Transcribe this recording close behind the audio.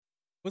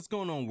What's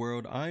going on,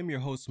 world? I'm your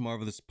host,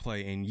 Marvelous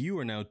Play, and you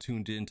are now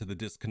tuned in to the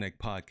Disconnect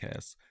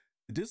Podcast.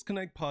 The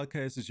Disconnect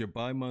Podcast is your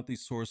bi monthly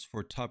source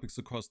for topics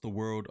across the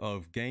world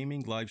of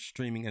gaming, live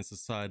streaming, and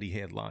society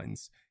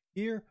headlines.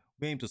 Here,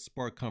 we aim to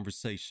spark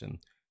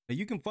conversation. Now,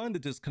 you can find the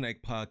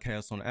Disconnect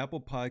Podcast on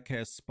Apple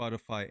Podcasts,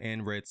 Spotify,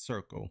 and Red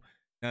Circle.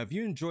 Now, if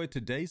you enjoyed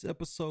today's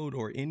episode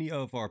or any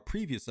of our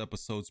previous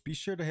episodes, be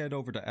sure to head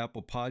over to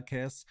Apple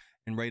Podcasts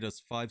and rate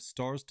us 5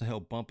 stars to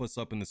help bump us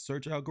up in the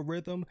search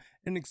algorithm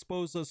and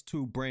expose us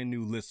to brand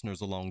new listeners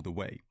along the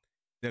way.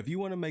 Now, if you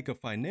want to make a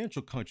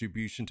financial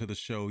contribution to the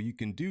show, you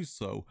can do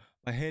so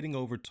by heading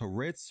over to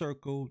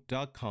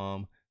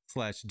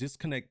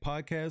redcircle.com/disconnect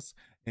podcast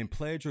and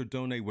pledge or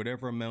donate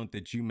whatever amount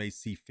that you may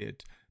see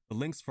fit. The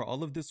links for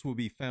all of this will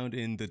be found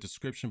in the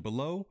description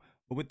below.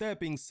 But with that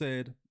being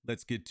said,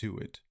 let's get to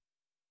it.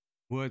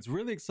 Well, it's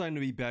really exciting to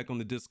be back on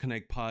the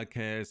Disconnect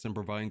Podcast and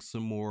providing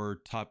some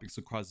more topics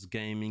across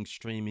gaming,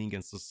 streaming,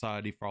 and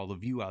society for all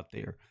of you out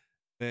there.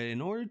 But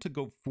in order to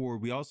go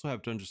forward, we also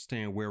have to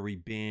understand where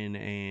we've been.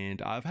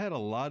 And I've had a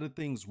lot of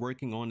things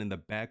working on in the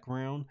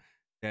background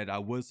that I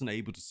wasn't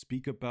able to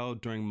speak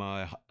about during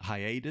my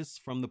hiatus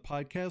from the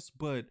podcast,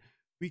 but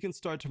we can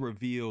start to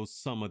reveal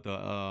some of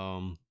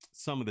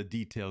the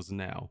details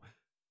now.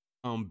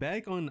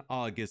 Back on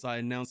August, I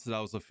announced that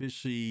I was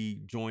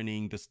officially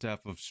joining the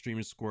staff of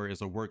Streamer Square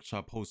as a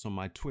workshop host on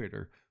my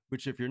Twitter,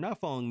 which if you're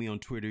not following me on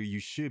Twitter, you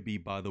should be,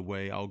 by the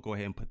way. I'll go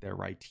ahead and put that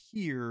right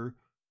here.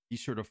 Be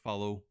sure to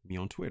follow me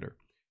on Twitter.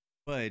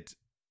 But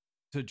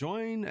to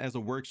join as a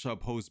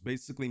workshop host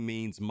basically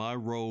means my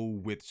role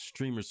with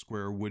Streamer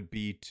Square would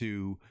be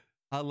to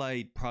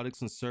highlight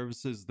products and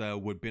services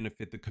that would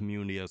benefit the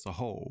community as a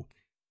whole.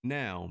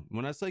 Now,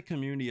 when I say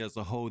community as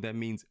a whole, that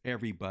means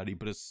everybody,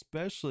 but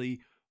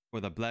especially for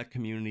the Black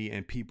community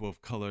and people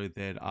of color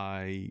that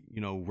I,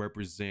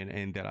 represent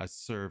and that I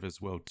serve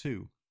as well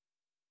too.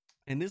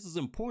 And this is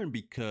important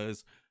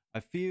because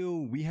I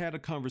feel we had a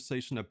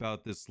conversation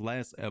about this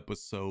last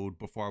episode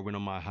before I went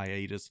on my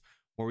hiatus,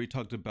 where we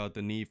talked about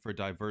the need for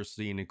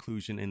diversity and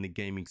inclusion in the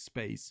gaming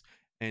space.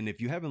 And if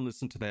you haven't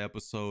listened to that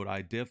episode,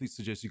 I definitely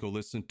suggest you go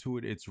listen to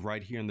it. It's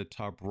right here in the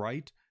top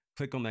right.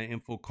 Click on that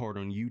info card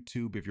on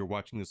YouTube if you're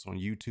watching this on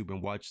YouTube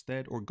and watch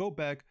that, or go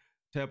back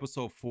to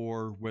episode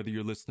 4, whether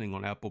you're listening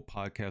on Apple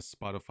Podcasts,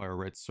 Spotify, or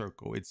Red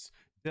Circle. It's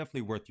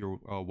definitely worth your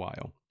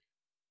while.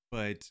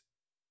 But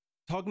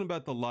talking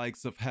about the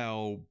likes of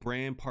how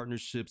brand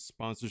partnerships,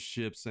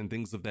 sponsorships, and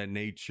things of that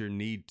nature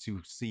need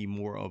to see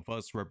more of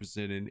us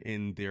represented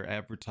in their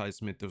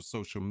advertisement, their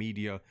social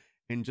media,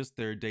 and just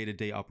their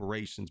day-to-day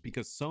operations,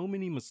 because so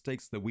many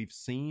mistakes that we've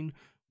seen,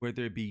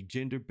 whether it be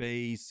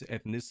gender-based,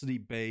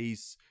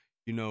 ethnicity-based,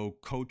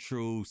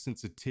 cultural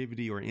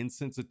sensitivity or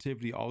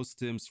insensitivity, all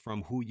stems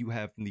from who you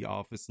have in the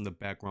office in the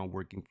background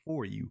working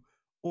for you,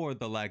 or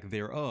the lack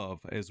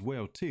thereof as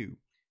well too.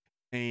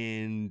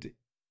 And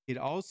it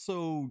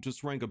also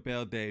just rang a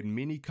bell that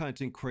many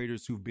content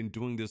creators who've been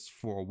doing this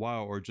for a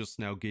while are just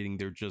now getting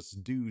their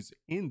just dues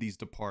in these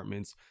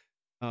departments.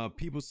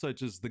 People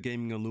such as the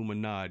Gaming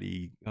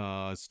Illuminati,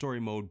 Story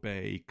Mode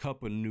Bay,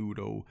 Cup of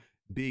Noodle,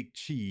 Big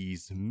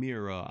Cheese,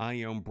 Mira, I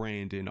Am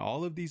Brandon,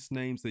 all of these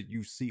names that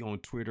you see on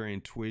Twitter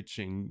and Twitch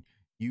and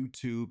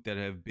YouTube that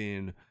have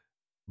been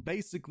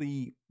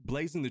basically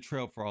blazing the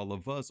trail for all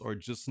of us are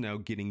just now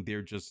getting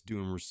their just due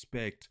and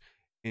respect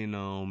in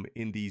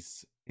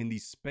these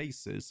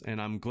spaces,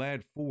 and I'm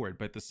glad for it.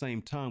 But at the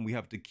same time, we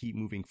have to keep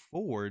moving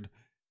forward,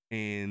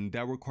 and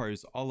that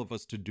requires all of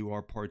us to do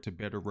our part to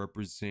better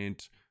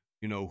represent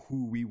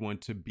who we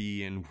want to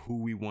be and who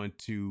we want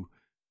to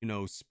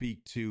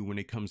speak to when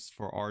it comes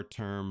for our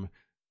term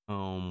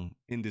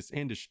in this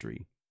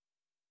industry.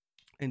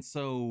 And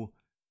so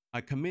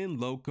I commend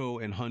Loco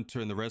and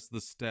Hunter and the rest of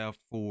the staff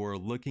for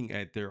looking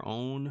at their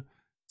own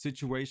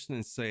situation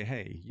and say,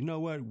 hey, you know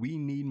what? We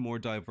need more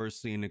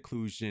diversity and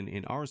inclusion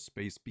in our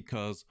space,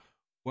 because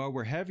while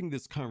we're having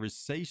this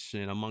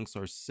conversation amongst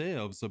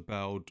ourselves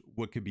about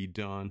what could be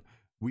done,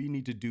 we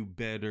need to do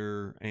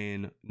better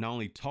and not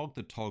only talk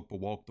the talk, but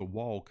walk the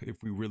walk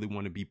if we really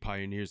want to be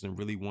pioneers and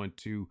really want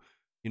to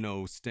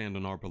stand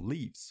on our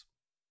beliefs.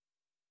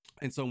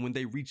 And so when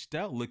they reached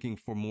out looking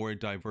for more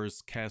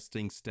diverse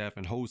casting staff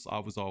and hosts, I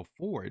was all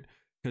for it,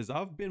 because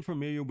I've been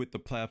familiar with the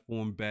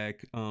platform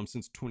back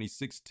since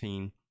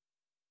 2016,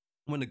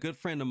 when a good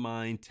friend of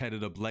mine,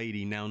 Tatted Up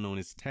Lady, now known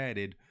as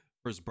Tatted,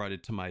 first brought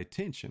it to my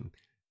attention.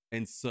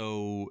 And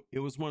so it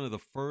was one of the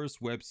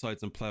first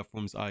websites and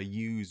platforms I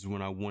used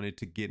when I wanted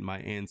to get my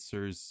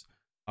answers.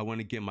 I want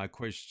to get my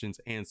questions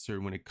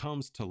answered when it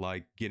comes to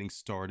like getting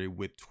started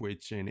with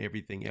Twitch and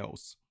everything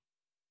else.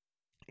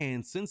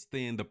 And since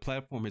then, the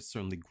platform has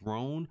certainly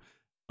grown.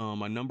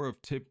 A number of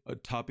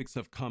topics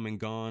have come and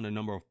gone. A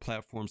number of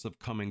platforms have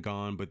come and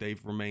gone, but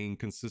they've remained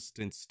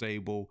consistent,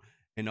 stable,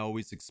 and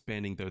always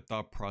expanding their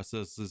thought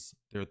processes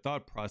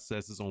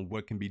on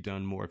what can be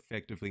done more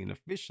effectively and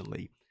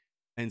efficiently.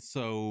 And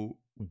so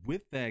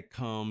with that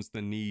comes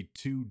the need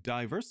to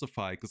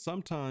diversify, because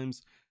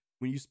sometimes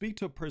when you speak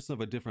to a person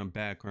of a different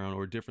background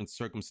or a different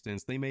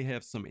circumstance, they may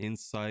have some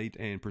insight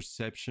and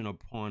perception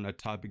upon a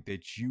topic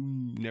that you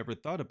never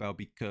thought about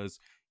because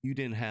you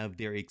didn't have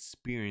their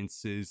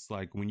experiences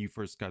like when you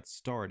first got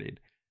started.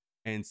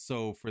 And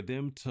so for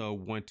them to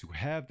want to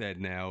have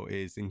that now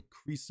is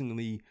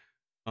increasingly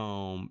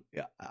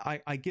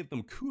I give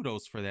them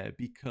kudos for that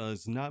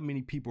because not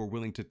many people are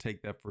willing to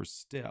take that first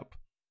step.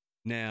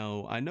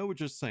 Now, I know what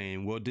you're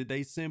saying. Well, did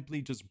they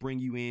simply just bring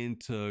you in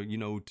to,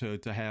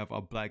 to have a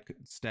black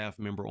staff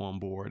member on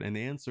board? And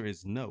the answer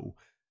is no.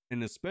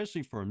 And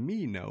especially for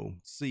me, no.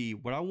 See,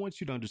 what I want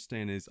you to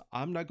understand is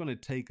I'm not going to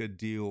take a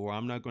deal or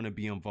I'm not going to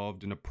be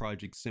involved in a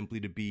project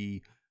simply to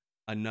be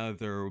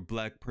another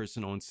black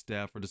person on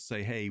staff or to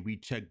say, hey, we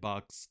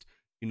checkboxed,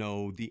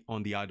 the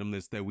on the item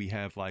list that we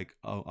have like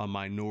a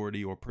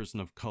minority or person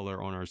of color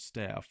on our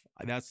staff.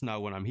 That's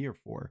not what I'm here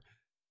for,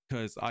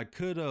 because I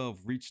could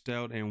have reached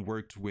out and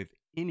worked with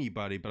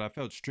anybody, but I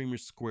felt Streamer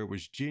Square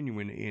was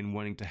genuine in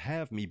wanting to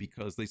have me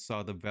because they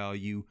saw the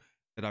value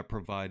that I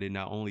provided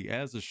not only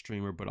as a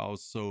streamer, but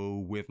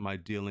also with my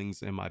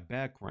dealings and my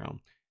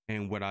background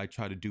and what I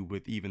try to do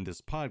with even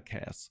this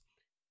podcast.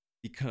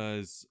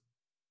 Because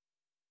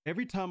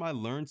every time I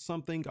learned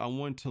something, I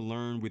want to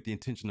learn with the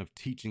intention of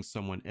teaching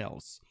someone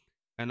else.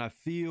 And I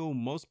feel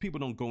most people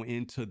don't go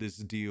into this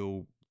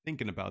deal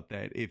thinking about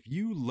that. If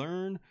you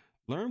learn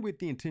with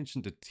the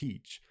intention to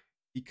teach,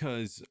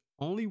 because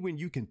only when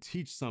you can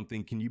teach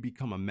something can you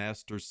become a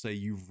master, say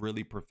you've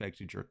really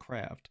perfected your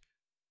craft.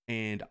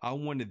 And I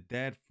wanted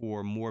that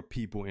for more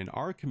people in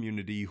our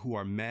community who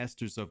are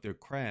masters of their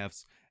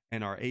crafts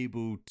and are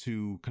able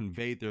to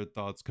convey their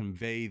thoughts,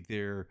 convey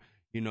their,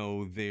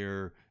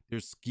 their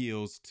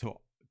skills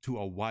to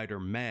a wider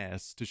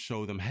mass to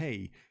show them,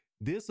 hey,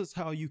 this is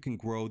how you can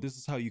grow, this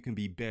is how you can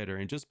be better.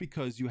 And just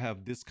because you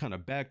have this kind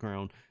of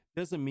background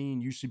doesn't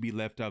mean you should be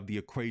left out of the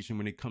equation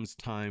when it comes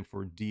time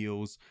for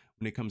deals,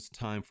 when it comes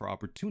time for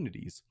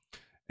opportunities.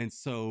 And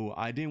so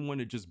I didn't want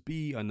to just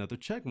be another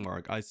check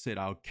mark. I said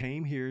I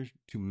came here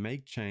to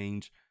make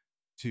change,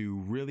 to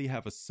really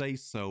have a say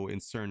so in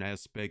certain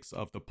aspects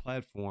of the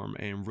platform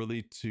and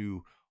really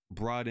to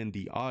broaden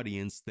the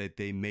audience that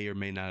they may or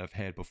may not have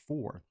had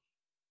before.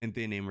 And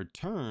then in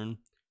return,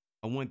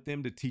 I want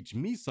them to teach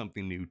me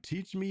something new,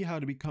 teach me how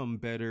to become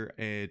better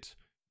at,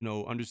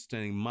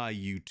 understanding my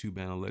YouTube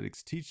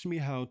analytics, teach me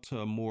how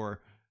to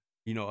more,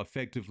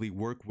 effectively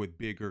work with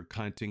bigger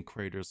content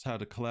creators, how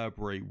to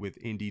collaborate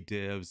with indie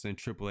devs and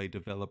AAA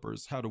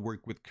developers, how to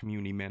work with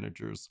community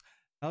managers,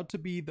 how to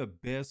be the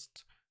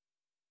best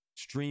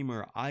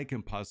streamer I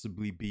can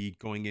possibly be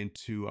going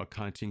into a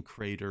content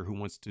creator who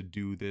wants to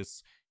do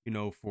this,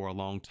 for a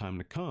long time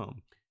to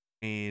come.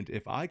 And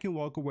if I can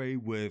walk away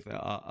with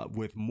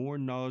more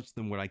knowledge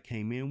than what I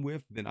came in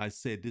with, then I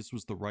said this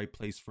was the right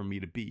place for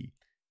me to be.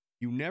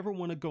 You never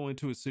want to go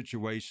into a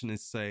situation and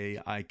say,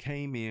 I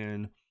came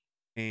in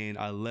and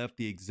I left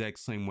the exact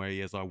same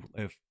way as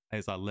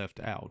I left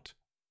out.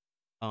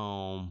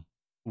 I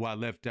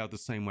left out the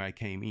same way I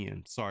came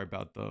in. Sorry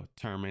about the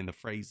term and the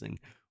phrasing,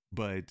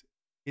 but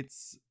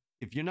it's,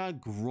 if you're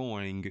not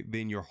growing,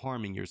 then you're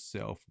harming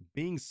yourself.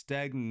 Being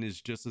stagnant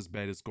is just as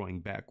bad as going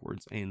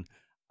backwards. And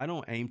I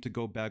don't aim to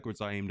go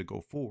backwards, I aim to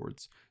go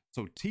forwards.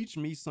 So teach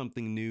me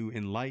something new,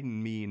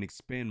 enlighten me, and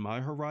expand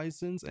my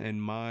horizons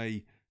and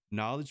my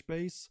knowledge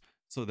base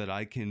so that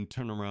I can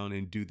turn around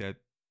and do that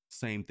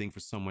same thing for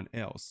someone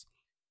else.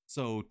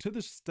 So to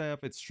the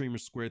staff at Streamer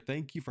Square,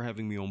 thank you for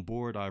having me on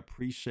board. I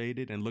appreciate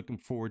it and looking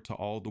forward to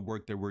all the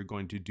work that we're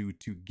going to do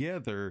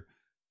together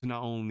to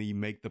not only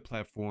make the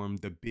platform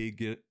to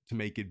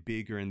make it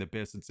bigger and the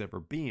best it's ever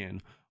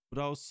been, but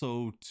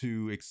also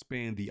to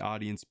expand the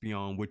audience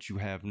beyond what you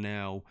have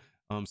now,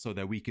 so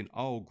that we can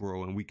all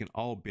grow and we can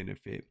all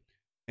benefit.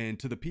 And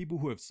to the people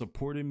who have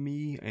supported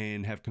me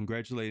and have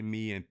congratulated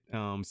me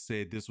and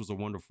said this was a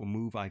wonderful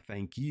move, I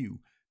thank you.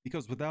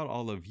 Because without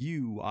all of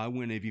you, I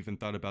wouldn't have even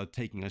thought about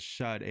taking a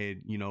shot at,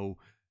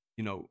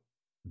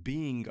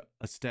 being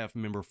a staff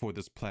member for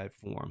this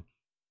platform.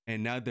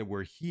 And now that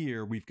we're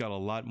here, we've got a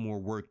lot more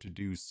work to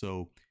do.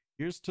 So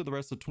here's to the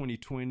rest of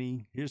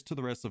 2020. Here's to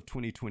the rest of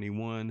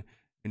 2021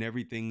 and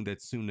everything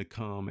that's soon to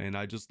come. And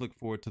I just look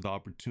forward to the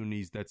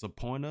opportunities that's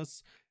upon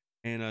us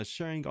and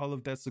sharing all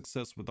of that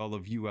success with all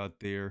of you out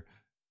there.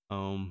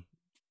 And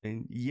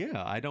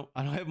yeah, I don't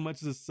have much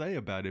to say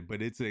about it,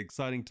 but it's an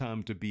exciting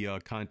time to be a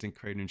content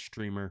creator and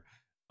streamer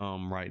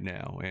right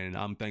now. And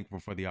I'm thankful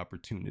for the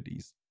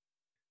opportunities.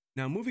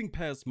 Now, moving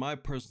past my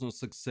personal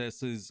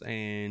successes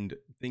and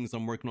things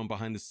I'm working on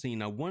behind the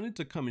scene, I wanted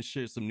to come and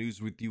share some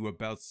news with you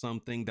about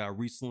something that I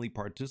recently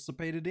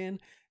participated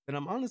in that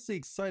I'm honestly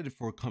excited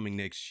for coming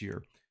next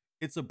year.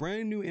 It's a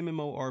brand new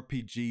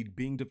MMORPG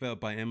being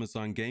developed by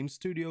Amazon Game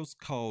Studios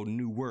called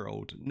New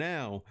World.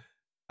 Now,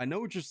 I know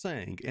what you're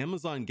saying.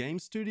 Amazon Game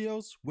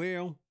Studios?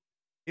 Well,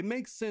 it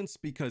makes sense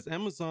because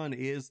Amazon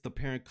is the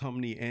parent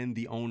company and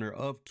the owner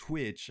of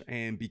Twitch.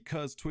 And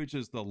because Twitch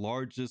is the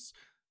largest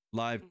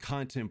live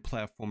content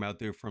platform out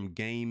there, from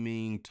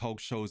gaming, talk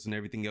shows, and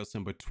everything else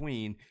in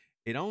between,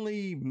 it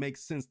only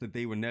makes sense that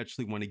they would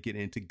naturally want to get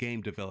into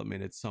game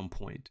development at some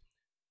point.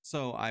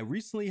 So I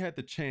recently had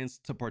the chance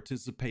to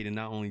participate in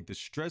not only the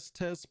stress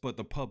test, but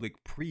the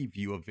public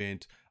preview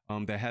event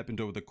that happened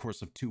over the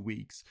course of 2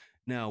 weeks.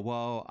 Now,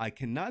 while I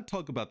cannot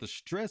talk about the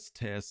stress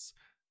tests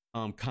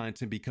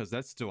content because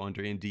that's still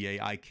under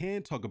NDA, I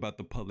can talk about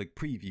the public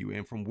preview.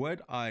 And from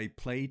what I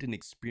played and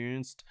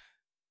experienced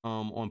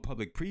on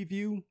public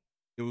preview,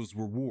 it was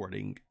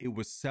rewarding, it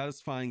was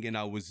satisfying, and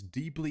I was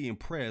deeply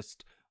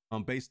impressed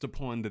based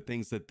upon the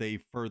things that they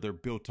further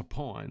built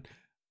upon.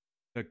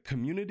 The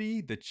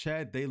community, the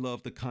chat, they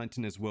love the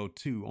content as well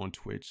too on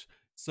Twitch.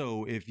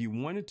 So if you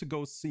wanted to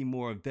go see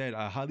more of that,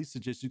 I highly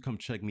suggest you come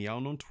check me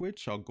out on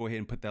Twitch. I'll go ahead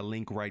and put that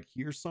link right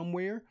here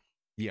somewhere.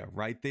 Yeah,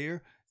 right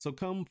there. So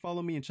come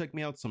follow me and check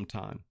me out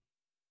sometime.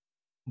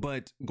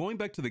 But going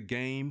back to the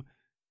game,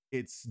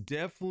 it's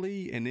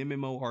definitely an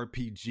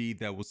MMORPG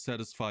that will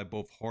satisfy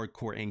both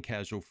hardcore and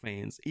casual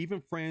fans. Even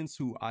friends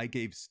who I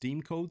gave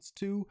Steam codes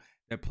to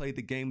that play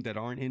the game that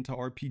aren't into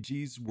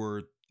RPGs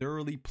were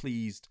thoroughly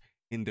pleased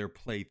in their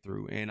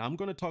playthrough. And I'm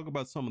going to talk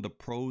about some of the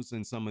pros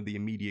and some of the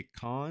immediate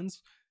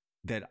cons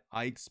that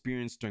I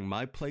experienced during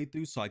my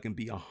playthrough, so I can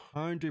be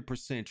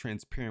 100%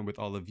 transparent with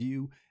all of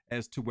you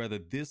as to whether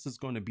this is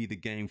going to be the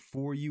game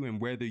for you and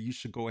whether you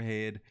should go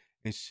ahead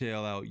and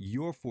shell out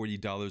your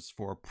 $40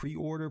 for a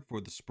pre-order for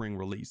the spring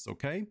release,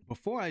 okay?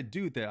 Before I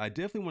do that, I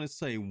definitely want to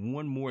say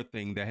one more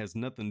thing that has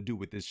nothing to do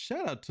with this.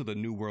 Shout out to the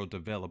New World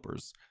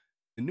developers.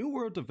 The New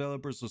World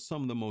developers are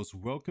some of the most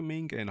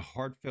welcoming and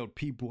heartfelt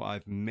people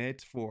I've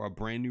met for a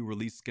brand new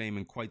release game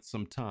in quite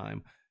some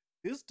time.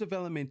 This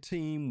development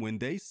team, when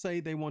they say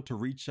they want to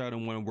reach out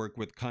and want to work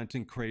with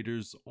content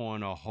creators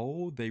on a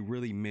whole, they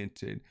really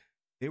meant it.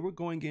 They were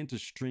going into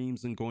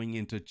streams and going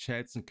into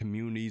chats and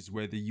communities,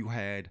 whether you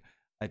had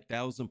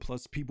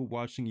 1,000+ people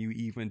watching you,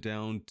 even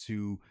down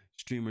to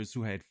streamers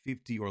who had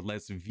 50 or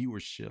less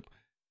viewership.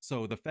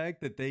 So the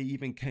fact that they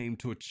even came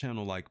to a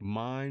channel like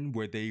mine,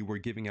 where they were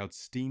giving out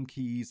Steam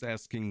keys,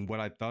 asking what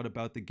I thought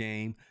about the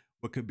game,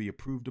 what could be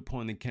improved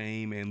upon the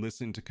game, and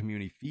listening to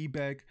community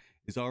feedback,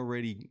 is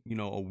already,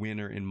 a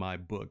winner in my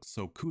book.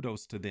 So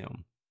kudos to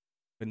them.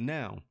 But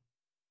now,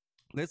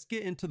 let's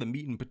get into the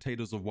meat and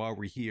potatoes of why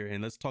we're here,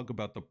 and let's talk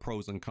about the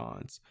pros and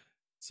cons.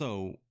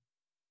 So,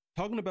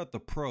 talking about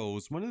the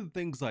pros, one of the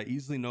things I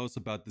easily noticed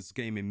about this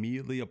game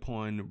immediately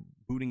upon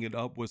booting it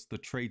up was the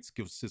trade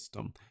skill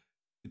system.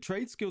 The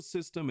trade skill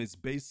system is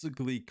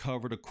basically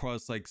covered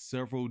across like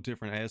several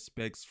different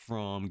aspects,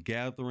 from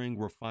gathering,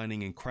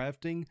 refining, and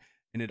crafting,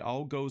 and it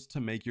all goes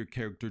to make your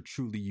character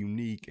truly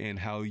unique and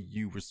how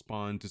you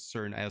respond to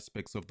certain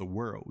aspects of the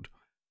world.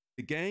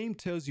 The game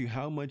tells you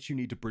how much you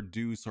need to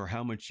produce or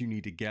how much you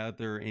need to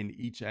gather in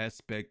each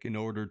aspect in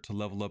order to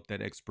level up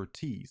that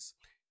expertise.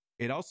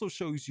 It also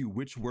shows you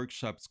which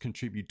workshops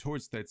contribute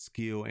towards that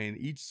skill, and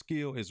each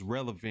skill is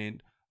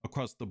relevant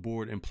across the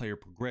board in player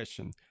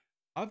progression.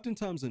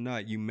 Oftentimes or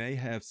not, you may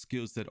have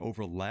skills that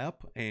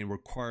overlap and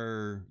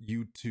require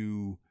you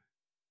to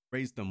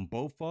raise them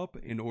both up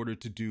in order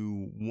to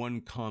do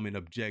one common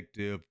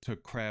objective, to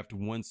craft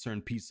one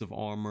certain piece of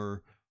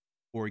armor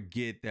or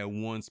get that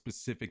one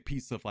specific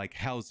piece of like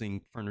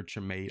housing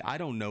furniture made. I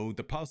don't know,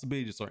 the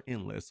possibilities are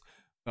endless.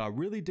 But I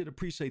really did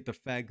appreciate the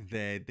fact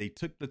that they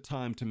took the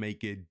time to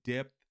make it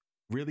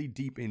really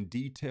deep in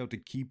detail, to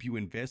keep you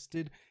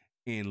invested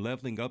in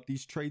leveling up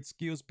these trade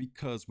skills,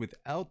 because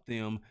without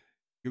them,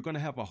 you're going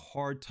to have a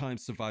hard time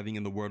surviving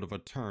in the world of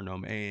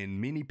Aeternum, and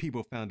many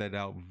people found that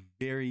out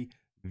very,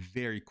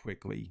 very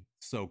quickly.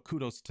 So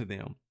kudos to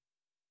them.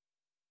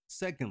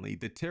 Secondly,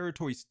 the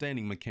territory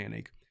standing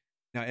mechanic.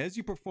 Now, as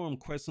you perform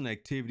quests and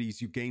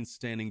activities, you gain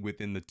standing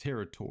within the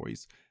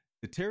territories.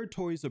 The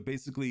territories are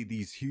basically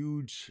these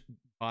huge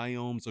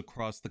biomes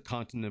across the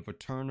continent of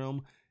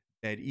Aeternum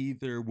that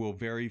either will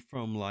vary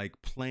from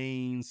like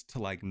plains to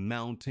like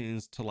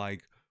mountains to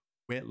like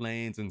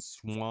wetlands and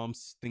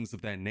swamps, things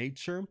of that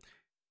nature.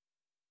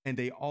 And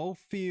they all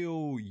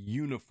feel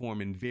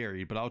uniform and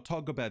varied, but I'll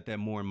talk about that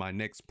more in my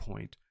next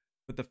point.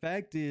 But the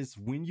fact is,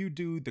 when you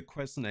do the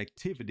quests and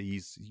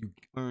activities, you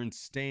earn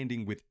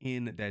standing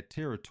within that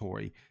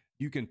territory.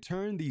 You can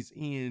turn these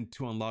in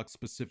to unlock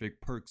specific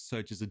perks,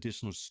 such as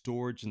additional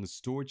storage in the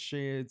storage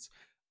sheds,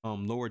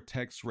 lower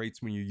tax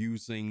rates when you're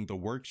using the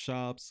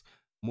workshops,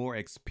 more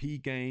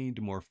XP gained,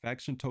 more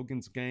faction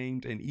tokens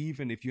gained, and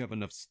even if you have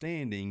enough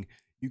standing,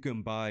 you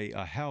can buy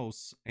a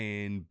house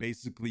and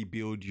basically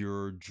build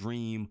your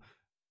dream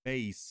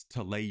base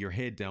to lay your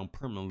head down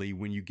permanently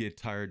when you get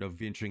tired of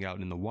venturing out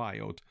in the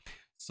wild.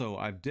 So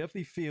I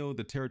definitely feel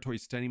the territory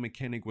standing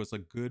mechanic was a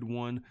good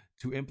one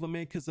to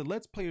implement, because it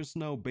lets players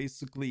know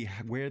basically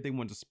where they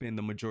want to spend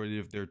the majority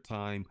of their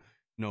time,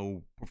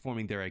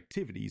 performing their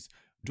activities.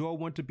 Do I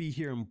want to be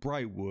here in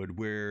Brightwood,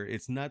 where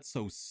it's not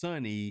so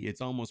sunny,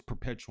 it's almost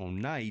perpetual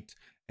night,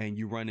 and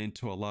you run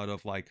into a lot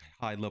of like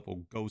high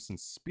level ghosts and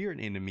spirit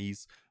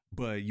enemies,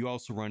 but you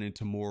also run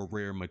into more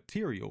rare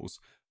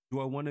materials? Do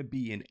I want to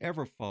be in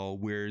Everfall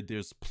where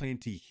there's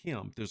plenty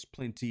hemp, there's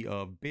plenty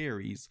of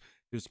berries,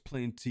 there's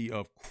plenty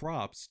of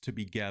crops to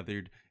be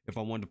gathered if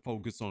I want to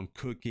focus on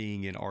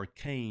cooking and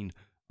arcane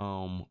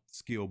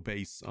skill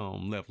based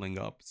leveling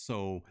up.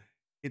 So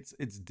it's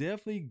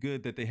definitely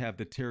good that they have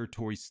the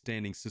territory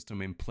standing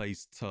system in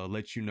place to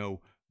let you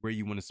know where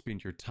you want to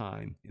spend your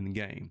time in the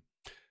game.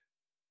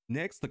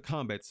 Next, the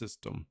combat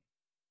system.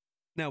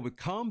 Now, with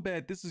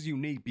combat, this is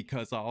unique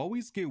because I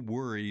always get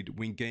worried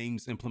when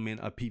games implement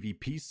a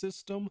PvP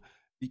system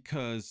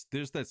because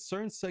there's that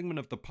certain segment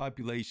of the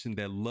population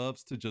that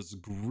loves to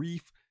just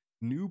grief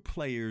new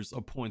players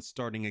upon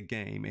starting a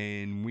game.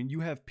 And when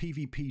you have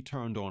PvP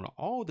turned on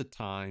all the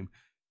time,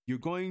 you're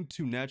going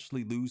to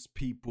naturally lose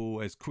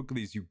people as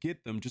quickly as you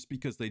get them just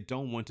because they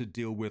don't want to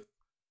deal with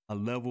a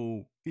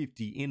level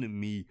 50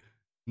 enemy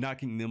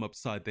knocking them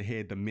upside the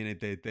head the minute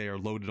that they are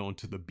loaded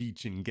onto the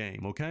beach in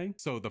game, okay?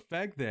 So the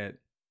fact that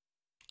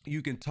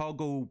you can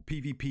toggle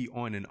PvP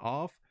on and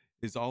off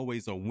is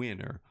always a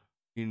winner.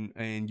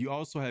 And you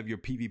also have your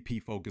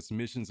PvP focused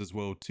missions as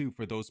well too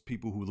for those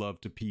people who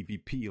love to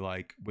PvP,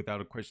 like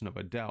without a question of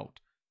a doubt.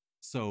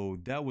 So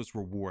that was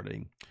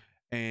rewarding.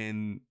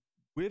 And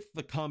with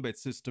the combat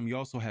system, you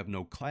also have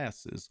no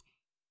classes.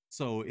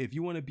 So if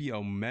you want to be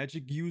a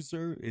magic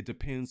user, it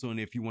depends on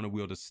if you want to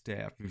wield a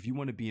staff. If you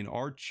want to be an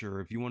archer,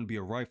 if you want to be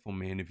a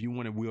rifleman, if you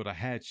want to wield a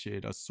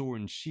hatchet, a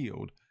sword and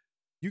shield,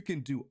 you can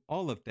do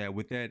all of that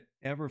without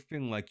ever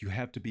feeling like you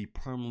have to be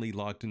permanently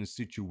locked in a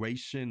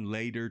situation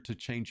later to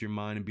change your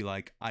mind and be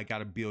like, I got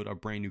to build a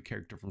brand new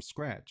character from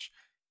scratch.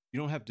 You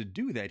don't have to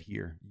do that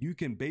here. You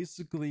can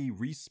basically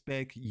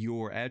respec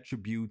your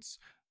attributes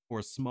for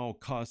a small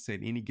cost at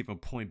any given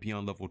point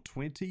beyond level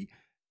 20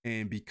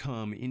 and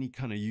become any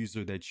kind of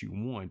user that you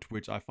want,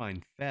 which I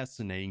find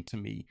fascinating to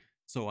me.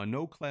 So a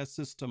no class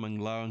system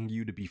allowing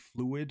you to be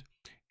fluid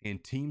in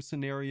team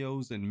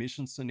scenarios and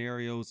mission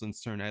scenarios and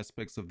certain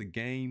aspects of the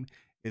game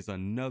is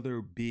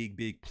another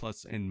big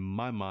plus in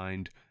my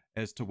mind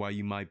as to why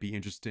you might be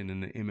interested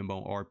in an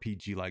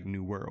MMORPG like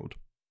New World.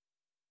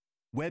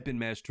 Weapon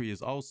mastery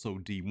is also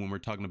deep when we're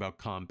talking about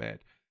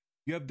combat.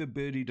 You have the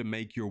ability to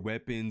make your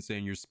weapons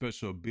and your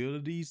special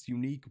abilities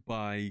unique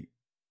by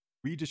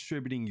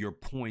redistributing your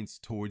points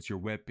towards your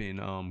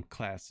weapon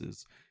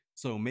classes.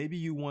 So maybe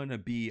you want to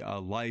be a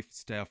life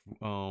staff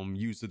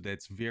user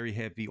that's very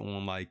heavy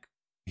on like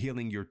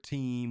healing your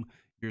team,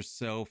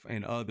 yourself,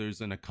 and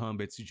others in a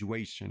combat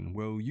situation.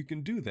 Well, you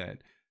can do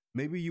that.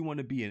 Maybe you want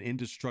to be an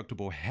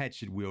indestructible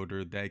hatchet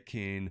wielder that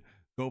can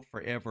go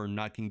forever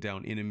knocking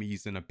down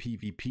enemies in a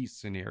PvP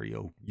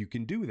scenario. You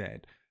can do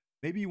that.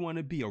 Maybe you want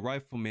to be a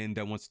rifleman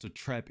that wants to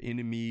trap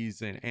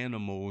enemies and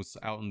animals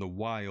out in the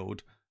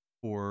wild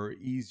or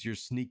ease your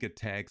sneak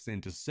attacks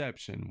and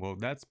deception. Well,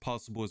 that's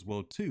possible as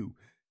well too.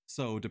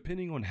 So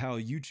depending on how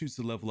you choose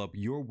to level up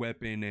your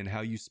weapon and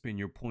how you spend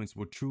your points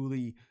will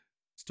truly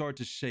start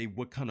to shape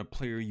what kind of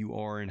player you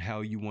are and how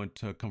you want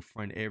to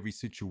confront every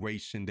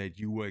situation that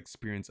you will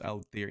experience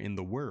out there in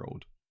the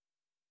world.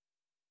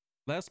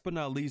 Last but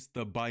not least,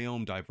 the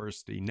biome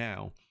diversity.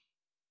 Now,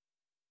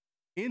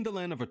 in the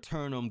land of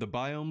Aeternum, the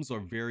biomes are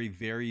very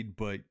varied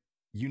but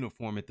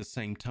uniform at the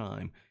same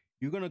time.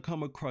 You're going to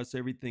come across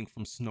everything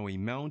from snowy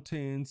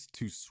mountains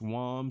to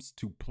swamps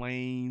to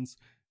plains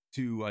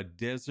to a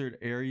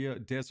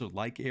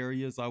desert-like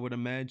areas, I would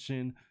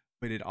imagine.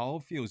 But it all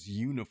feels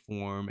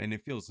uniform and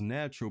it feels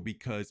natural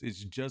because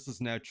it's just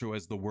as natural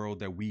as the world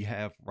that we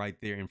have right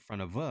there in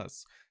front of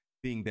us,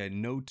 being that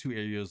no two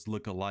areas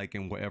look alike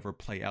and will ever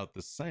play out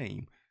the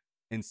same.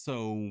 And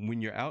so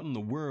when you're out in the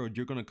world,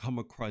 you're going to come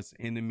across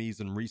enemies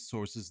and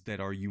resources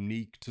that are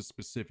unique to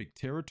specific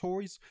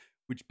territories,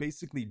 which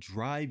basically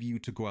drive you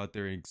to go out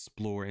there and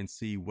explore and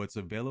see what's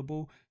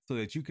available so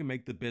that you can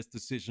make the best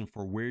decision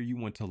for where you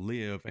want to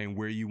live and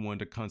where you want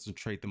to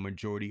concentrate the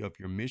majority of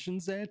your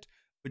missions at.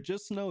 But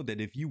just know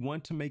that if you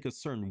want to make a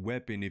certain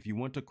weapon, if you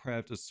want to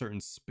craft a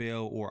certain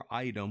spell or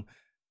item,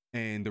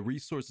 and the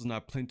resource is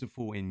not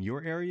plentiful in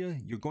your area,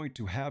 you're going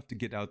to have to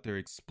get out there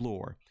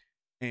explore.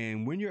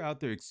 And when you're out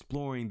there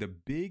exploring, the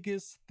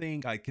biggest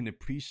thing I can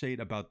appreciate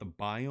about the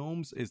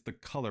biomes is the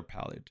color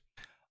palette.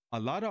 A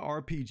lot of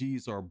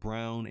RPGs are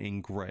brown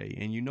and gray,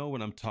 and you know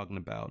what I'm talking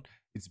about.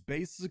 It's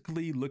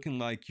basically looking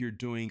like you're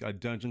doing a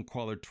dungeon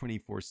crawler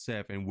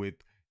 24/7 with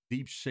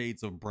deep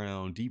shades of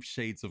brown, deep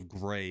shades of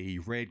gray,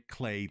 red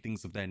clay,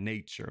 things of that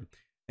nature.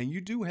 And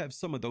you do have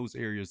some of those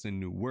areas in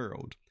New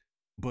World,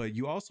 but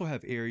you also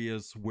have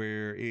areas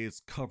where it's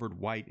covered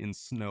white in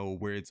snow,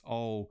 where it's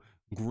all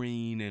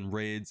green and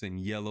reds and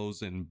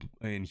yellows and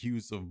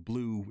hues of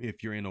blue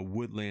if you're in a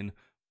woodland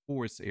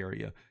forest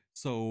area.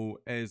 So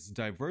as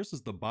diverse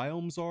as the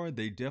biomes are,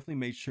 they definitely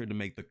made sure to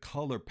make the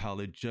color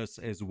palette just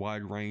as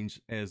wide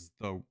range as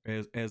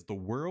the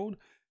world,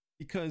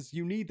 because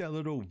you need that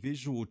little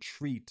visual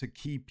treat to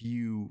keep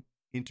you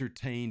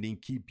entertained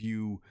and keep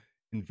you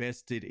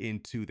invested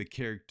into the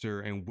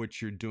character and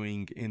what you're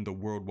doing in the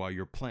world while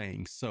you're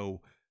playing.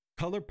 So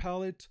color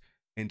palette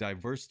and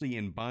diversity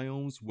in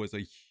biomes was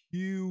a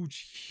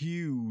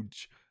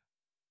huge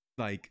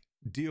like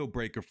deal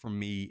breaker for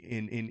me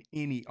in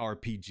any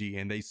RPG,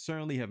 and they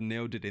certainly have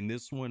nailed it in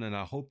this one, and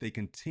I hope they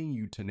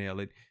continue to nail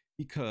it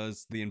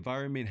because the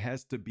environment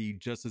has to be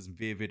just as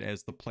vivid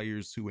as the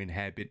players who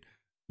inhabit,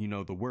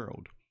 the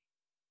world.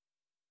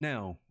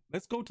 Now,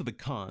 let's go to the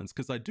cons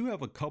because I do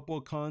have a couple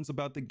of cons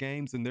about the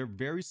games, and they're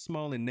very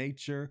small in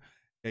nature.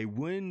 They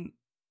wouldn't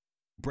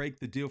break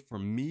the deal for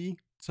me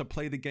to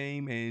play the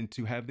game and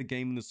to have the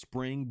game in the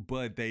spring,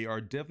 but they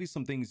are definitely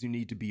some things you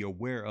need to be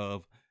aware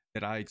of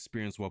that I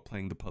experienced while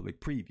playing the public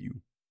preview.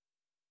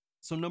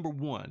 So number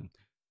one,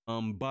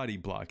 body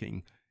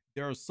blocking.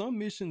 There are some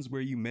missions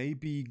where you may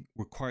be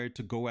required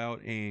to go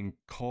out and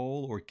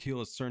call or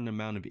kill a certain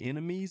amount of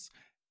enemies,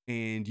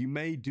 and you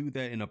may do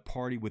that in a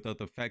party with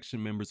other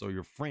faction members or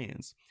your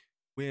friends.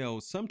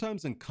 Well,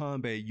 sometimes in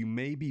combat, you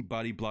may be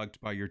body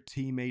blocked by your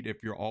teammate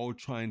if you're all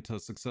trying to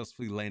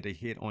successfully land a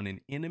hit on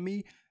an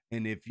enemy.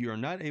 And if you're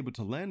not able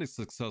to land a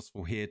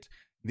successful hit,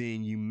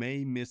 then you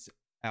may miss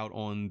out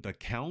on the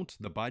count,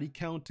 the body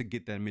count to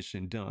get that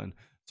mission done.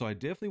 So I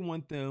definitely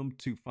want them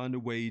to find a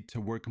way to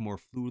work more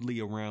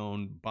fluidly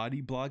around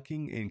body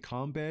blocking in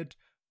combat,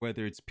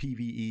 whether it's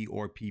PvE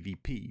or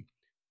PvP.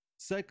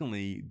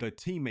 Secondly, the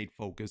teammate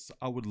focus.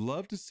 I would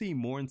love to see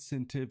more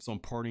incentives on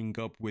partnering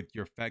up with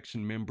your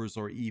faction members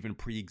or even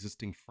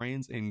pre-existing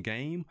friends in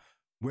game,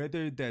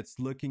 whether that's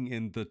looking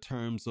in the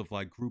terms of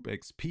like group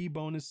XP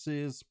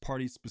bonuses,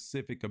 party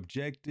specific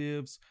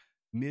objectives,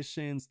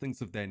 missions,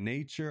 things of that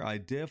nature. I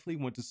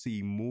definitely want to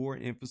see more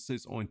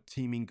emphasis on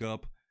teaming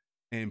up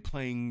and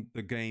playing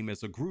the game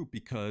as a group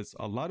because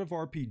a lot of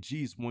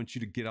RPGs want you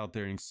to get out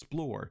there and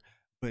explore.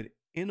 But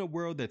in a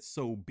world that's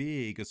so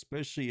big,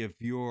 especially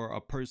if you're a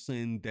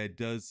person that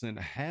doesn't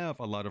have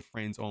a lot of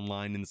friends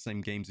online in the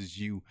same games as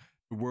you,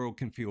 the world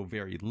can feel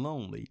very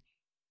lonely.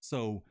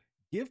 So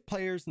give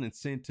players an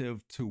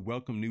incentive to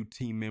welcome new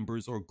team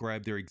members or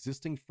grab their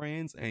existing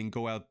friends and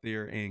go out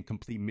there and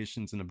complete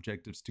missions and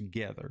objectives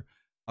together.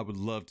 I would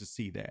love to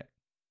see that.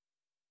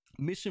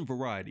 Mission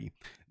variety.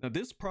 Now,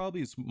 this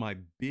probably is my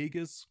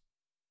biggest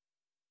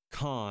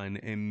con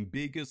and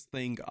biggest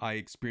thing I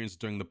experienced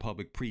during the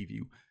public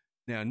preview.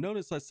 Now,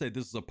 notice I said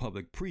this is a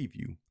public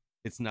preview.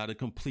 It's not a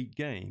complete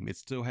game. It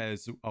still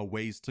has a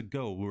ways to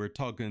go. We're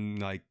talking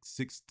like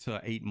 6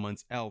 to 8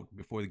 months out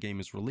before the game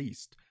is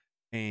released.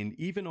 And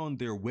even on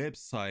their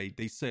website,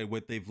 they said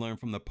what they've learned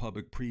from the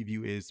public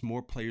preview is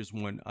more players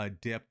want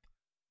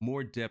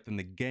more depth in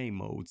the game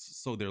modes,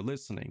 so they're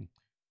listening.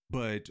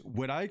 But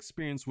what I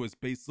experienced was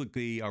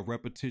basically a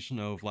repetition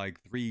of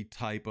like 3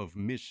 type of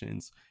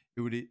missions.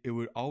 It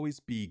would always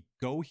be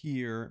go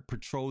here,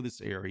 patrol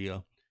this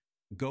area,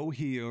 go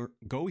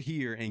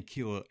here and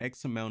kill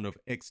X amount of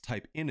X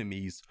type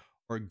enemies,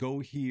 or go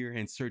here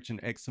and search an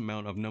X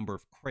amount of number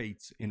of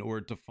crates in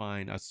order to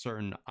find a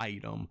certain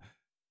item.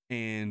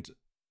 And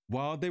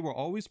while they were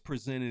always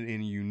presented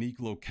in a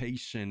unique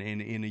location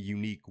and in a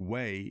unique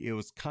way, it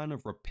was kind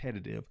of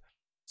repetitive.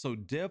 So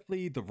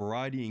definitely the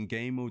variety in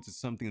game modes is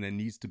something that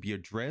needs to be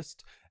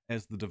addressed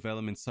as the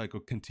development cycle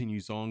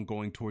continues on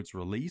going towards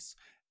release.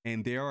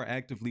 And they are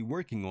actively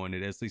working on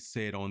it, as they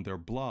said on their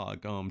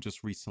blog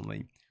just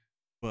recently.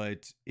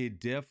 But it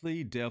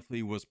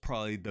definitely was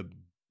probably the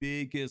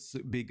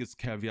biggest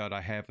caveat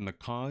I have in the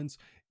cons.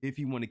 If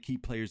you want to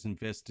keep players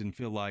invested and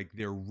feel like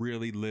they're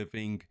really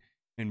living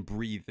and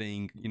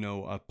breathing,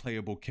 a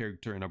playable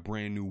character in a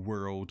brand new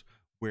world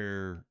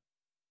where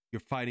you're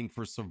fighting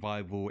for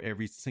survival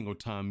every single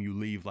time you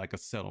leave like a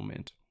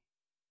settlement.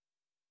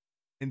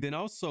 And then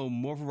also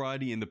more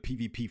variety in the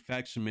PvP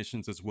faction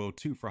missions as well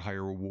too for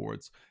higher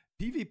rewards.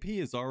 PvP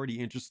is already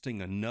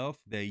interesting enough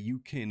that you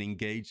can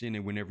engage in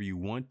it whenever you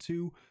want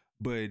to,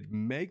 but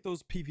make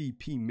those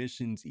PvP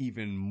missions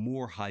even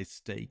more high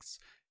stakes.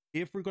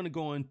 If we're going to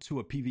go into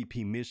a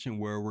PvP mission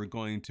where we're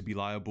going to be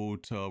liable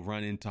to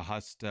run into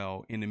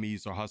hostile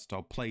enemies or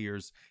hostile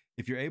players,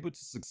 if you're able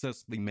to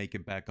successfully make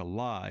it back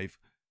alive,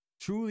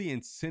 truly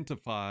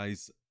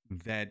incentivize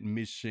that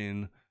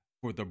mission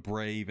for the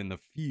brave and the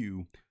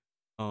few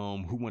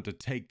who want to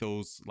take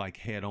those like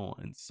head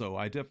on. So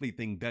I definitely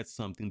think that's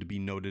something to be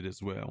noted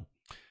as well.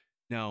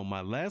 Now,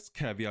 my last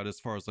caveat as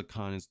far as the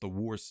con is the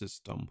war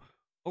system.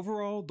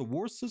 Overall, the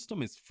war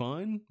system is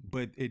fun,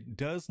 but it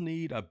does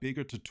need a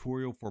bigger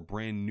tutorial for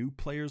brand new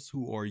players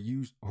who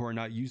are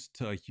not used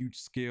to huge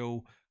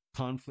scale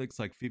conflicts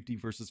like 50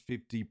 versus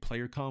 50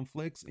 player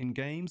conflicts in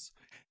games.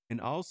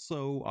 And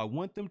also, I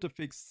want them to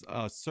fix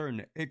a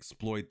certain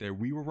exploit that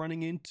we were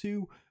running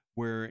into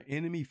where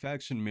enemy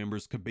faction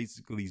members could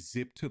basically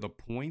zip to the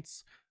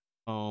points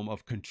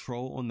of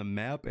control on the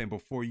map, and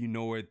before you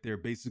know it, they're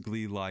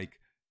basically like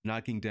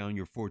knocking down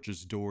your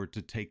fortress door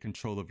to take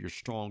control of your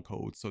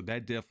stronghold. So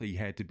that definitely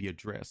had to be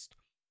addressed.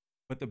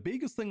 But the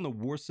biggest thing in the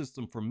war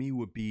system for me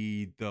would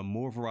be the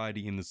more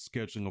variety in the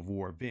scheduling of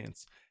war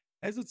events.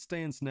 As it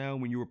stands now,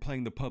 when you were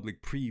playing the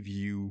public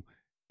preview,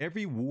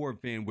 every war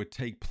event would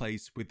take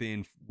place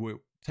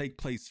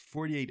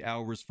 48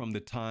 hours from the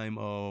time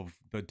of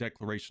the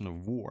declaration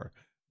of war,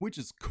 which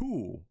is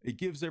cool. It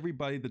gives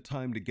everybody the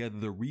time to gather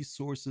the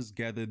resources,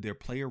 gather their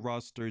player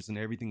rosters and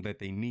everything that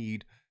they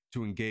need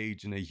to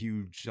engage in a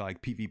huge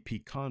like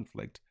PvP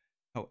conflict.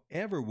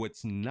 However,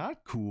 what's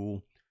not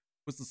cool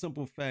was the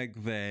simple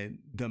fact that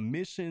the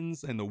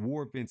missions and the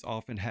war events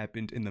often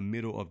happened in the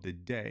middle of the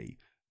day,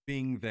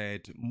 being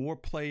that more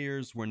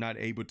players were not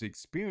able to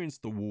experience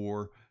the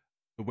war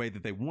the way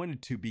that they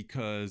wanted to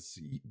because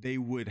they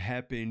would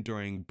happen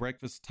during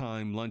breakfast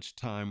time,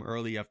 lunchtime,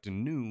 early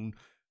afternoon,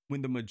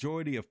 when the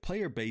majority of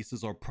player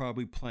bases are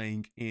probably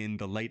playing in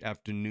the late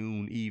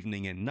afternoon,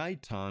 evening, and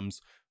night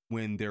times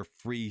when they're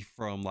free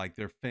from like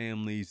their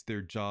families,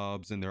 their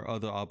jobs, and their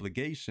other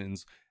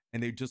obligations,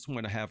 and they just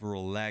want to have a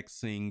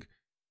relaxing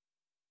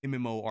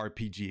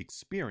MMORPG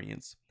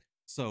experience.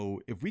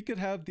 So if we could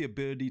have the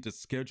ability to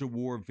schedule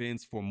war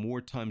events for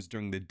more times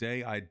during the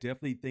day, I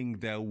definitely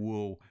think that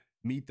will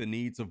meet the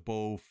needs of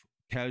both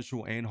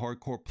casual and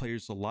hardcore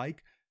players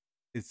alike,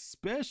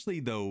 especially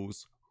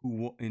those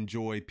who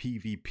enjoy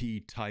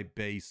PvP type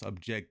based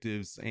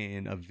objectives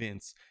and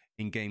events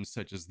in games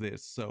such as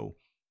this. So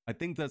I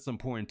think that's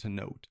important to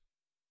note.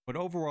 But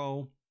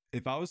overall,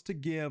 if I was to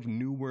give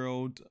New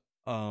World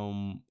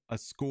a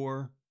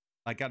score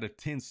like out of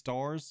 10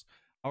 stars,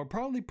 I would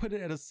probably put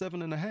it at a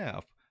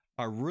 7.5.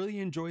 I really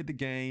enjoyed the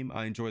game.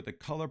 I enjoyed the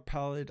color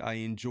palette. I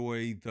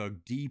enjoy the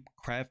deep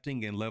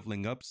crafting and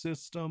leveling up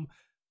system.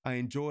 I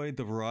enjoyed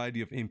the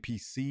variety of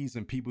NPCs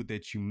and people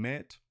that you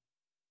met.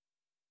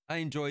 I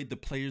enjoyed the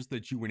players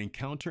that you would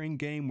encounter in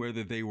game,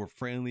 whether they were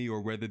friendly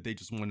or whether they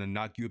just want to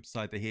knock you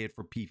upside the head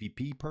for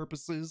PvP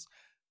purposes.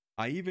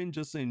 I even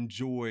just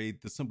enjoyed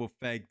the simple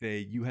fact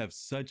that you have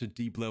such a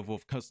deep level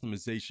of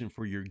customization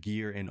for your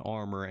gear and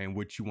armor and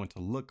what you want to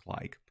look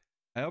like.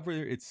 However,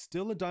 it's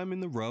still a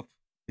diamond in the rough.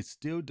 It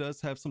still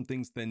does have some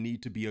things that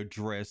need to be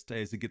addressed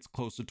as it gets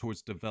closer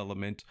towards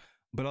development,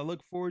 but I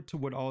look forward to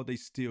what all they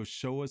still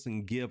show us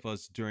and give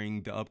us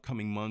during the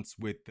upcoming months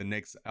with the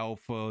next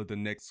alpha, the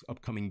next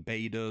upcoming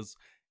betas,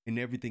 and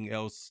everything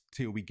else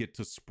till we get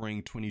to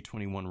spring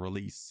 2021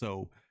 release.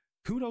 So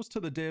kudos to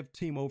the dev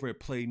team over at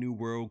Play New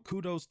World.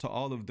 Kudos to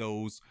all of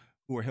those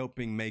who are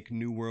helping make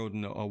New World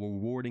a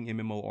rewarding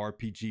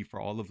MMORPG for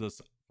all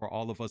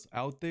of us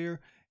out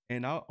there.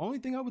 And the only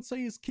thing I would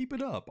say is keep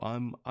it up.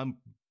 I'm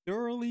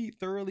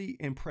thoroughly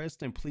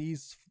impressed and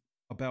pleased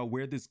about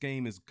where this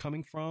game is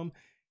coming from.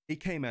 It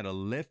came out of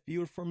left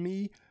field for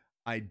me.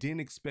 I didn't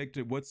expect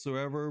it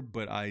whatsoever,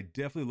 but I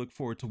definitely look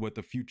forward to what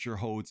the future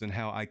holds and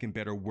how I can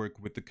better work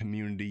with the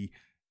community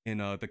in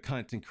the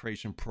content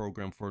creation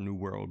program for New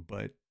World.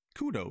 But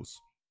kudos,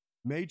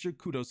 major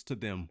kudos to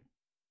them.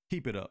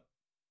 Keep it up.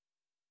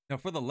 Now,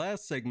 for the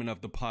last segment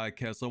of the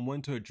podcast, I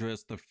want to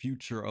address the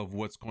future of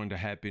what's going to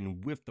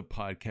happen with the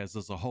podcast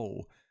as a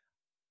whole.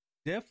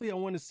 Definitely, I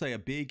want to say a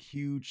big,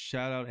 huge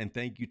shout out and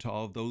thank you to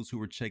all of those who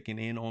were checking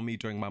in on me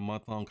during my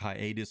month-long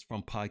hiatus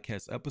from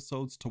podcast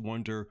episodes to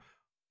wonder,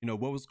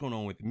 what was going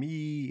on with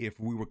me, if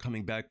we were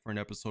coming back for an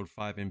episode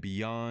 5 and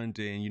beyond,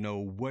 and,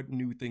 what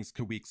new things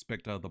could we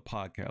expect out of the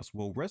podcast.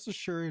 Well, rest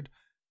assured,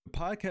 the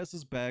podcast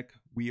is back.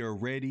 We are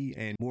ready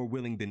and more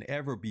willing than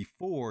ever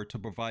before to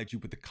provide you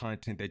with the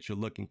content that you're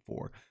looking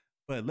for.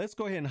 But let's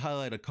go ahead and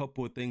highlight a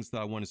couple of things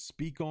that I want to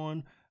speak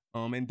on,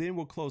 and then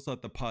we'll close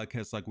out the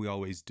podcast like we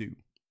always do.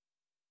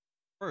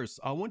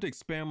 First, I want to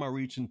expand my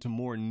reach into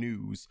more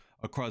news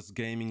across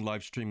gaming,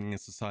 live streaming,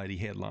 and society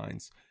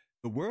headlines.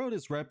 The world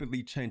is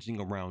rapidly changing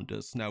around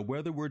us. Now,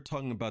 whether we're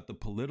talking about the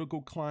political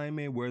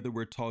climate, whether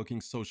we're talking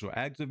social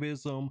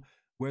activism,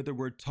 whether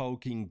we're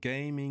talking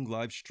gaming,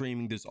 live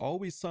streaming, there's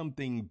always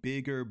something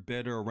bigger,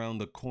 better around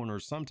the corner,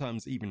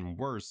 sometimes even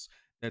worse,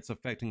 that's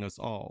affecting us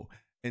all.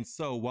 And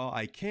so while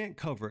I can't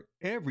cover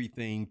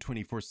everything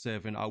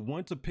 24/7, I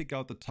want to pick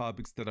out the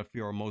topics that I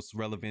feel are most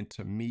relevant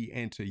to me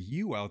and to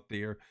you out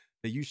there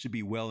that you should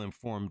be well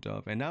informed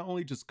of, and not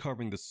only just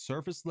covering the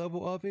surface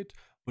level of it,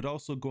 but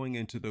also going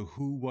into the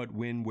who, what,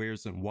 when,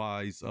 where's, and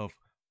whys of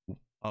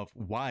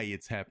why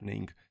it's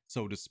happening,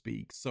 so to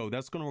speak. So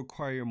that's going to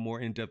require more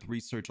in-depth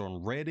research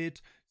on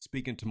Reddit,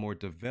 speaking to more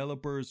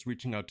developers,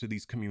 reaching out to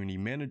these community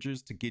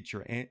managers to get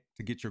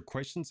your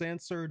questions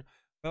answered.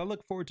 But I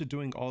look forward to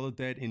doing all of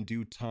that in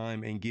due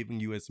time and giving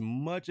you as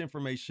much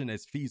information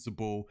as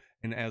feasible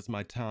and as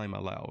my time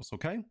allows,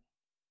 okay?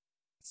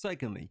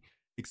 Secondly,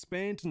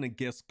 expand into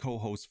guest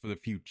co-hosts for the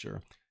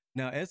future.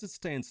 Now, as it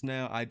stands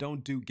now, I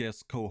don't do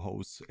guest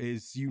co-hosts.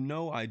 As you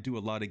know, I do a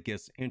lot of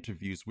guest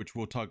interviews, which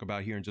we'll talk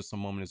about here in just a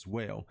moment as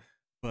well.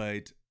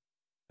 But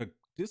the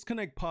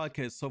Disconnect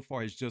podcast so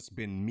far has just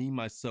been me,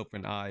 myself,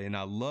 and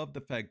I love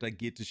the fact I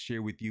get to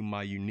share with you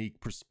my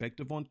unique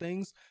perspective on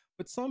things.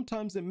 But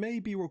sometimes it may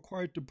be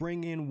required to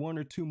bring in one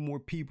or two more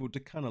people to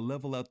kind of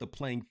level out the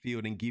playing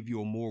field and give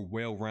you a more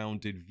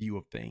well-rounded view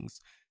of things.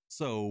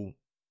 So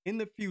in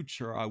the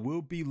future, I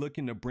will be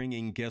looking to bring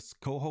in guest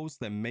co-hosts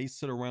that may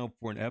sit around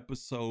for an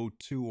episode,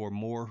 2 or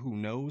more, who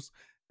knows,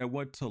 that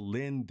want to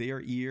lend their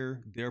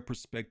ear, their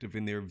perspective,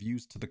 and their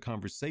views to the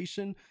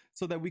conversation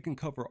so that we can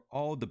cover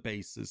all the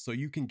bases, so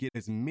you can get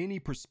as many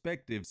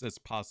perspectives as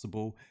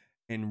possible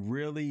and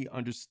really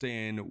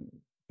understand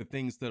the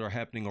things that are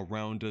happening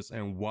around us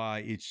and why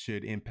it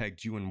should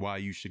impact you and why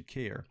you should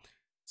care.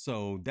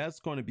 So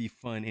that's going to be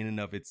fun in and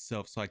of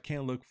itself. So I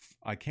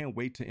can't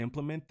wait to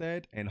implement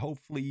that. And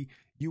hopefully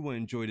you will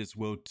enjoy it as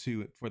well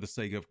too, for the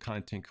sake of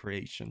content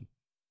creation.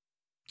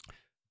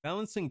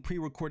 Balancing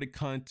pre-recorded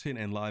content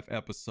and live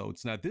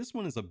episodes. Now this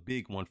one is a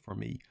big one for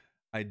me.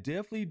 I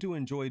definitely do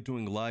enjoy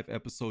doing live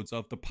episodes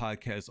of the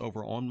podcast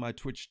over on my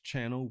Twitch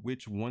channel,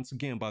 which once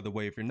again, by the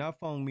way, if you're not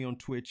following me on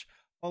Twitch,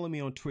 follow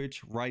me on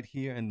Twitch right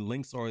here, and the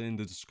links are in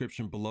the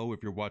description below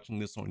if you're watching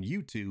this on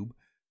YouTube.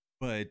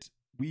 But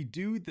we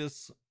do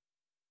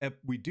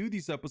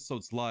these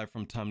episodes live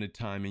from time to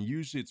time, and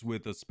usually it's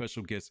with a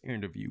special guest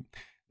interview.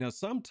 Now,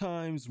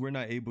 sometimes we're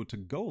not able to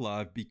go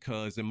live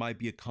because it might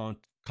be a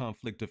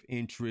conflict of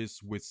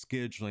interest with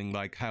scheduling,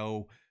 like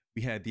how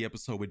we had the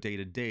episode with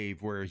Data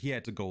Dave where he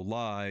had to go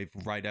live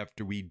right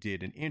after we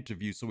did an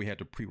interview, so we had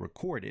to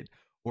pre-record it.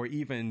 Or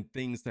even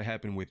things that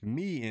happen with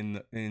me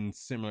in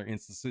similar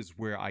instances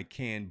where I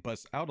can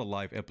bust out a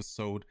live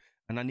episode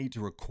and I need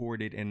to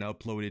record it and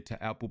upload it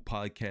to Apple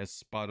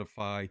Podcasts,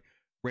 Spotify,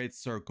 Red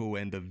Circle,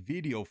 and the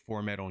video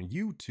format on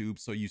YouTube,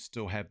 so you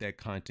still have that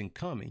content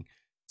coming.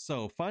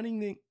 So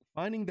finding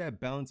that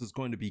balance is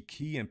going to be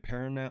key and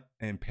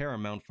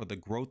paramount for the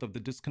growth of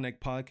the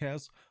Disconnect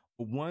podcast,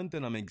 but one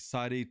that I'm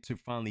excited to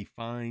finally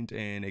find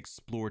and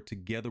explore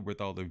together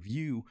with all of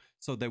you,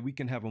 so that we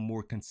can have a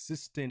more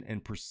consistent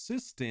and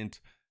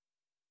persistent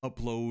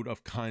upload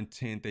of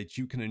content that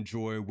you can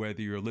enjoy,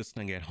 whether you're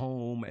listening at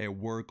home, at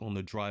work, on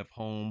the drive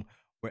home,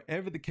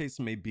 wherever the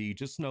case may be.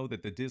 Just know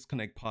that the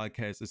Disconnect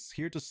podcast is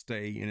here to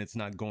stay and it's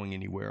not going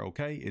anywhere,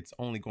 okay? It's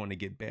only going to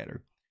get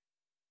better.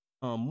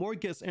 More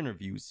guest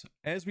interviews.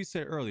 As we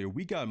said earlier,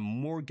 we got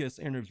more guest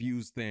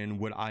interviews than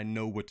what I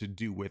know what to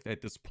do with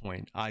at this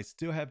point. I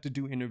still have to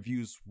do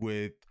interviews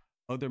with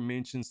other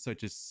mentions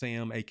such as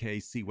Sam, aka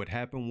See What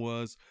Happened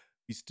Was.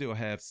 We still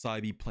have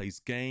Cybe Plays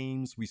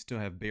Games. We still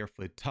have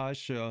Barefoot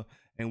Tasha.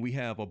 And we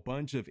have a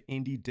bunch of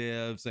indie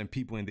devs and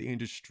people in the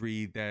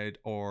industry that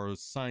are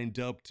signed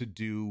up to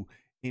do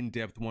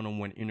in-depth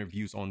one-on-one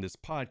interviews on this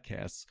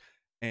podcast.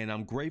 And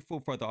I'm grateful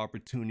for the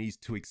opportunities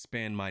to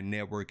expand my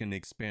network and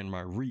expand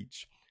my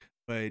reach.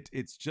 But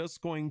it's just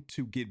going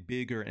to get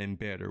bigger and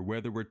better,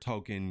 whether we're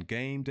talking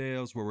game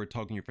devs, where we're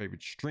talking your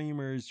favorite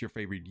streamers, your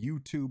favorite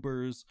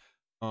YouTubers,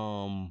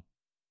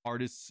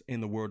 artists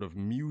in the world of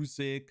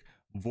music,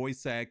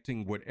 voice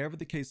acting, whatever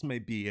the case may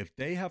be. If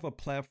they have a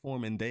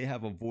platform and they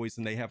have a voice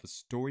and they have a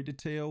story to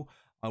tell,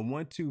 I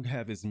want to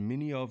have as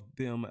many of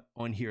them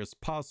on here as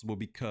possible,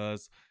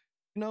 because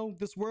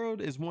this world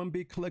is one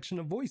big collection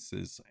of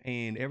voices,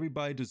 and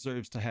everybody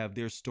deserves to have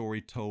their story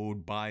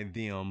told by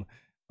them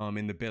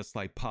in the best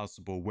light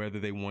possible, whether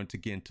they want to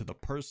get into the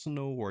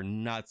personal or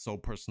not so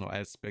personal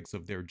aspects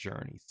of their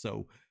journey.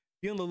 So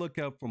be on the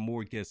lookout for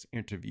more guest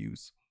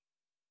interviews.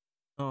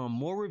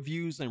 More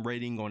reviews and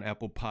rating on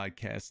Apple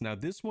Podcasts. Now,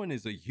 this one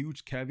is a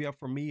huge caveat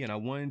for me, and I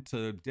wanted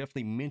to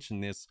definitely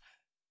mention this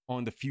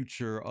on the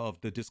future of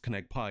the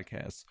Disconnect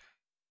podcast.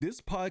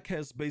 This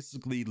podcast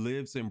basically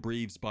lives and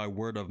breathes by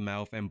word of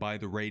mouth and by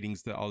the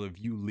ratings that all of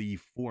you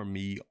leave for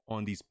me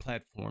on these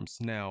platforms.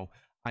 Now,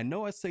 I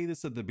know I say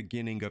this at the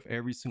beginning of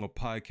every single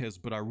podcast,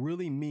 but I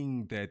really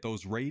mean that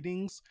those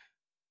ratings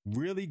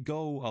really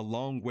go a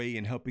long way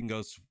in helping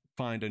us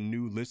find a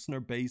new listener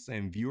base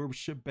and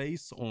viewership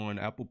base on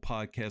Apple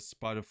Podcasts,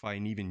 Spotify,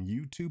 and even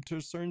YouTube to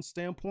a certain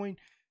standpoint,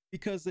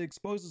 because it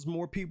exposes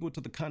more people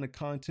to the kind of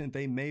content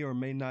they may or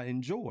may not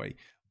enjoy.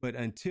 But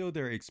until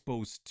they're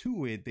exposed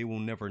to it, they will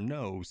never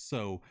know.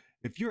 So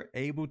if you're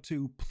able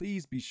to,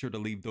 please be sure to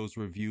leave those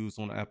reviews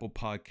on Apple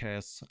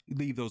Podcasts,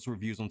 leave those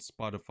reviews on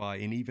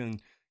Spotify, and even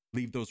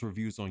leave those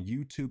reviews on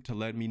YouTube to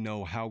let me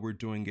know how we're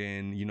doing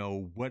and,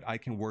 what I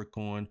can work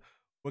on,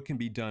 what can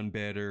be done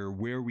better,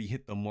 where we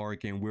hit the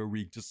mark, and where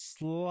we just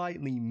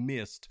slightly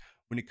missed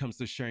when it comes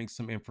to sharing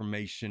some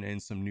information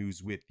and some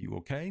news with you,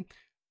 okay?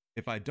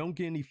 If I don't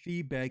get any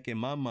feedback, in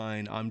my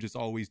mind, I'm just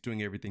always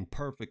doing everything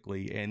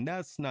perfectly, and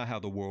that's not how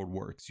the world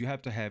works. You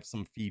have to have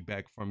some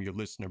feedback from your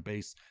listener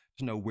base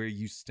to know where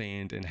you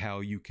stand and how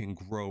you can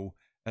grow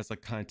as a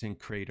content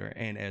creator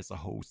and as a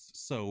host.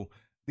 So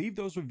leave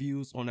those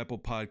reviews on Apple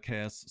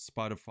Podcasts,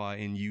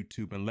 Spotify, and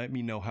YouTube, and let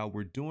me know how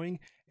we're doing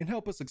and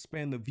help us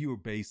expand the viewer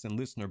base and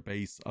listener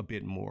base a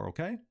bit more,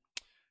 okay?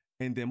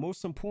 And then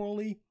most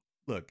importantly,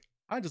 look,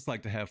 I just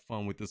like to have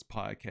fun with this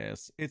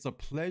podcast. It's a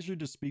pleasure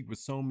to speak with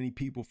so many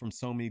people from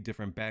so many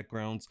different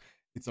backgrounds.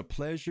 It's a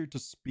pleasure to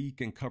speak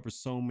and cover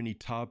so many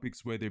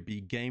topics, whether it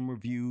be game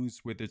reviews,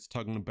 whether it's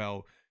talking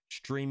about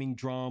streaming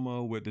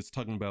drama, whether it's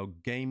talking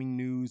about gaming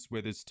news,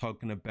 whether it's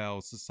talking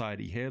about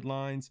society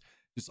headlines.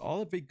 Just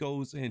all of it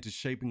goes into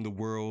shaping the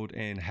world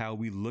and how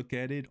we look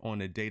at it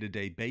on a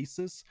day-to-day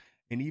basis,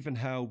 and even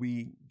how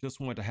we just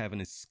want to have an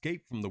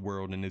escape from the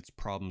world and its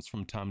problems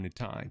from time to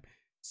time.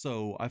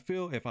 So I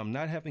feel if I'm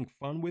not having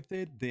fun with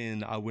it,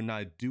 then I would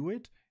not do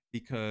it,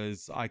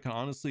 because I can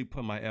honestly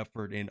put my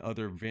effort in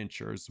other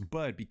ventures.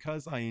 But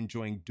because I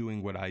enjoy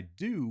doing what I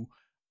do,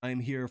 I'm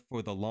here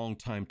for the long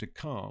time to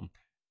come.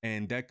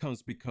 And that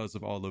comes because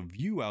of all of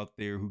you out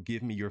there who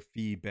give me your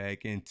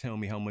feedback and tell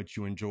me how much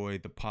you enjoy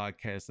the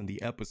podcast and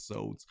the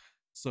episodes.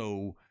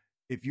 So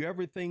if you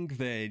ever think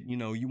that,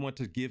 you want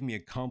to give me a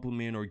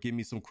compliment or give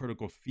me some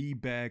critical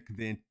feedback,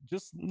 then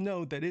just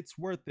know that it's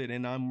worth it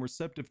and I'm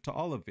receptive to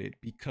all of it,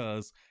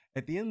 because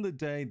at the end of the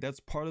day, that's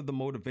part of the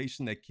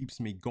motivation that keeps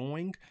me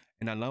going.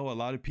 And I know a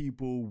lot of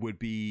people would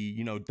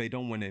be, they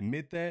don't want to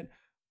admit that,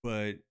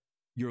 but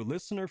your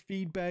listener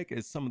feedback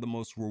is some of the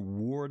most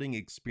rewarding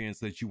experience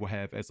that you will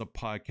have as a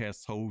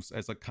podcast host,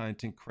 as a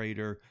content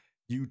creator,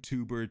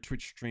 YouTuber,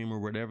 Twitch streamer,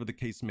 whatever the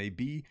case may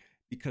be,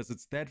 because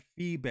it's that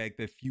feedback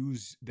that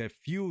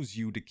fuels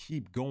you to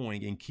keep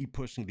going and keep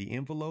pushing the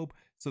envelope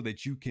so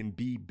that you can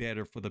be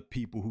better for the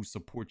people who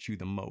support you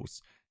the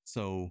most.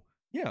 So,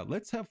 yeah,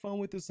 let's have fun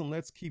with this and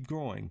let's keep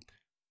growing.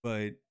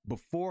 But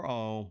before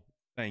all,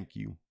 thank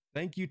you.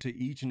 Thank you to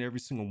each and every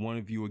single one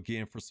of you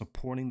again for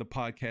supporting the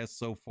podcast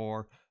so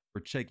far,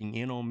 for checking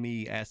in on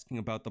me, asking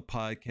about the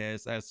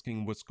podcast,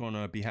 asking what's going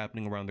to be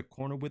happening around the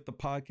corner with the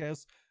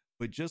podcast.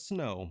 But just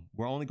know,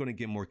 we're only going to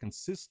get more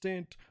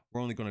consistent.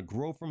 We're only going to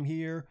grow from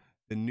here.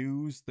 The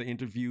news, the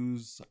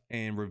interviews,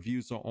 and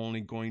reviews are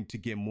only going to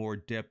get more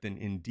depth and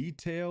in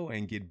detail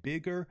and get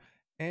bigger.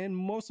 And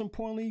most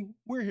importantly,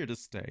 we're here to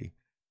stay.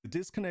 The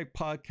Disconnect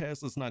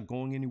podcast is not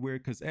going anywhere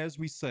because, as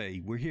we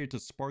say, we're here to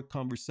spark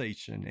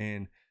conversation.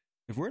 And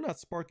if we're not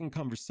sparking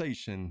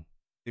conversation,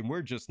 then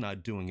we're just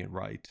not doing it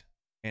right.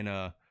 And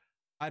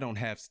I don't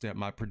half step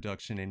my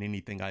production in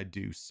anything I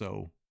do.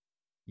 So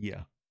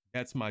yeah,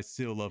 that's my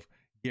seal of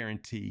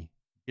guaranteed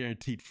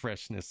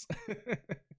freshness.